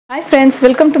Hi friends,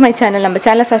 welcome to my channel. நம்ம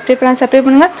சேனலை subscribe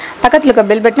பண்ணுங்க. பக்கத்துல இருக்க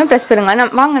பெல் பட்டனை பிரஸ் பண்ணுங்க.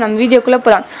 வாங்க நம்ம வீடியோக்குள்ள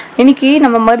போலாம். இன்னைக்கு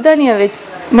நம்ம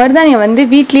மருதாணியை வந்து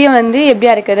வீட்லயே வந்து எப்படி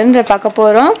அரைக்கிறதுன்னு பார்க்க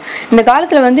போறோம். இந்த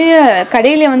காலத்துல வந்து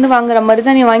கடையில வந்து வாங்குற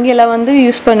மருதாணியை வாங்கி எல்லாம் வந்து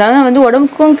யூஸ் பண்ணாங்க வந்து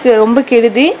உடம்புக்கும் ரொம்ப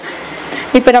கெடுதி.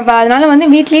 இப்போ நம்ம அதனால வந்து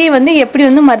வீட்லயே வந்து எப்படி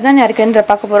வந்து மருதாணி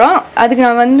அரைக்கிறதுன்னு பார்க்க போறோம். அதுக்கு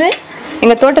நான் வந்து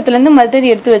எங்க தோட்டத்துல இருந்து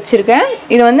மருதாணி எடுத்து வச்சிருக்கேன்.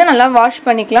 இது வந்து நல்லா வாஷ்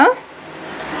பண்ணிக்கலாம்.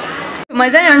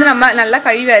 மருதாணி வந்து நம்ம நல்லா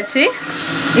கழுவியாச்சு.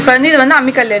 இப்போ வந்து இது வந்து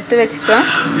அம்மிக்கல்ல எடுத்து வச்சுக்கலாம்.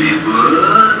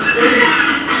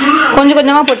 கொஞ்சம்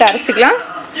கொஞ்சமாக போட்டு அரைச்சிக்கலாம்.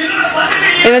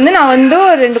 இது வந்து நான் வந்து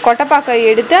ஒரு 2 கொட்டைப்பாக்காய்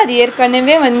எடுத்து அது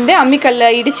ஏற்கனவே வந்து அம்மிக்கல்ல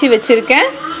இடித்து வச்சுருக்கேன்.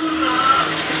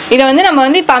 இதை வந்து நம்ம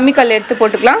வந்து இப்போ அம்மிக்கல்ல எடுத்து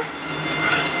போட்டுக்கலாம்.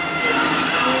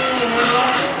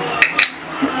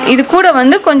 இது கூட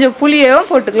வந்து கொஞ்சம்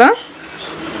புளியவும் போட்டுக்கலாம்.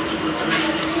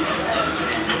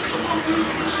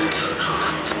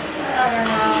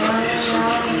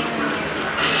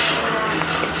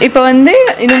 இப்போ வந்து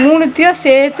இது மூணுத்தையும்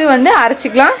சேர்த்து வந்து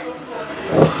அரைச்சிக்கலாம்.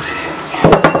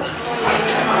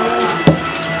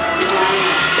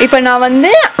 இப்போ நான்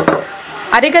வந்து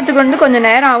அரைக்கிறதுக்கு வந்து கொஞ்சம்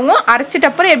நேரம் ஆகும். அரைச்சிட்ட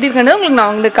அப்புறம் எப்படி இருக்குன்றது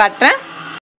நான் உங்களுக்கு காட்டுறேன்.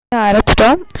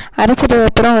 அரைச்சிட்டதுக்கு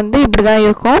அப்புறம் வந்து இப்படி தான்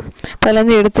இருக்கும்.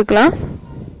 அதுலேருந்து எடுத்துக்கலாம்.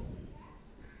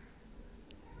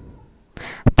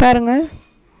 பாருங்கள்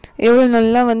எவ்வளோ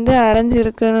நல்லா வந்து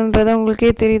அரைஞ்சிருக்குன்றதை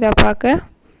உங்களுக்கே தெரியுதா பார்க்க.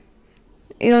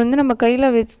 இதை வந்து நம்ம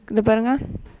கையில் வச்சு இது பாருங்கள்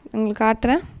உங்களுக்கு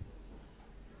காட்டுறேன்.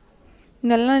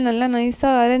 நல்லா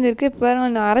நைஸாக அரைஞ்சிருக்கு. இப்போ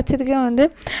பாருங்கள் நான் அரைச்சதுக்கே வந்து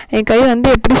என் கை வந்து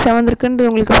எப்படி செவந்திருக்குன்றது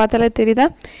உங்களுக்கு பார்த்தாலே தெரியுதா.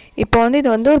 இப்போ வந்து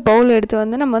இதை வந்து ஒரு பவுல் எடுத்து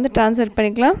வந்து நம்ம வந்து ட்ரான்ஸ்ஃபர்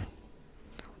பண்ணிக்கலாம்.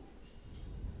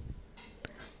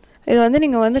 இது வந்து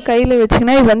நீங்கள் வந்து கையில்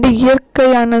வச்சிங்கன்னா இது வந்து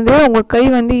இயற்கையானது. உங்கள் கை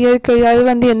வந்து இயற்கையாக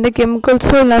வந்து எந்த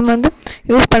கெமிக்கல்ஸும் இல்லாமல் வந்து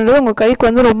யூஸ் பண்ணுறது உங்கள் கைக்கு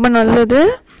வந்து ரொம்ப நல்லது.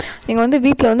 நீங்கள் வந்து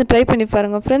வீட்டில் வந்து ட்ரை பண்ணி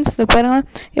பாருங்கள் ஃப்ரெண்ட்ஸ். பாருங்கள்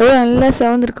எவ்வளோ நல்லா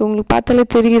செவந்திருக்கு உங்களுக்கு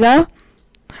பார்த்தாலே தெரியுதா.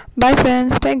 Bye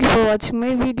friends, thank you for watching my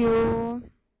video.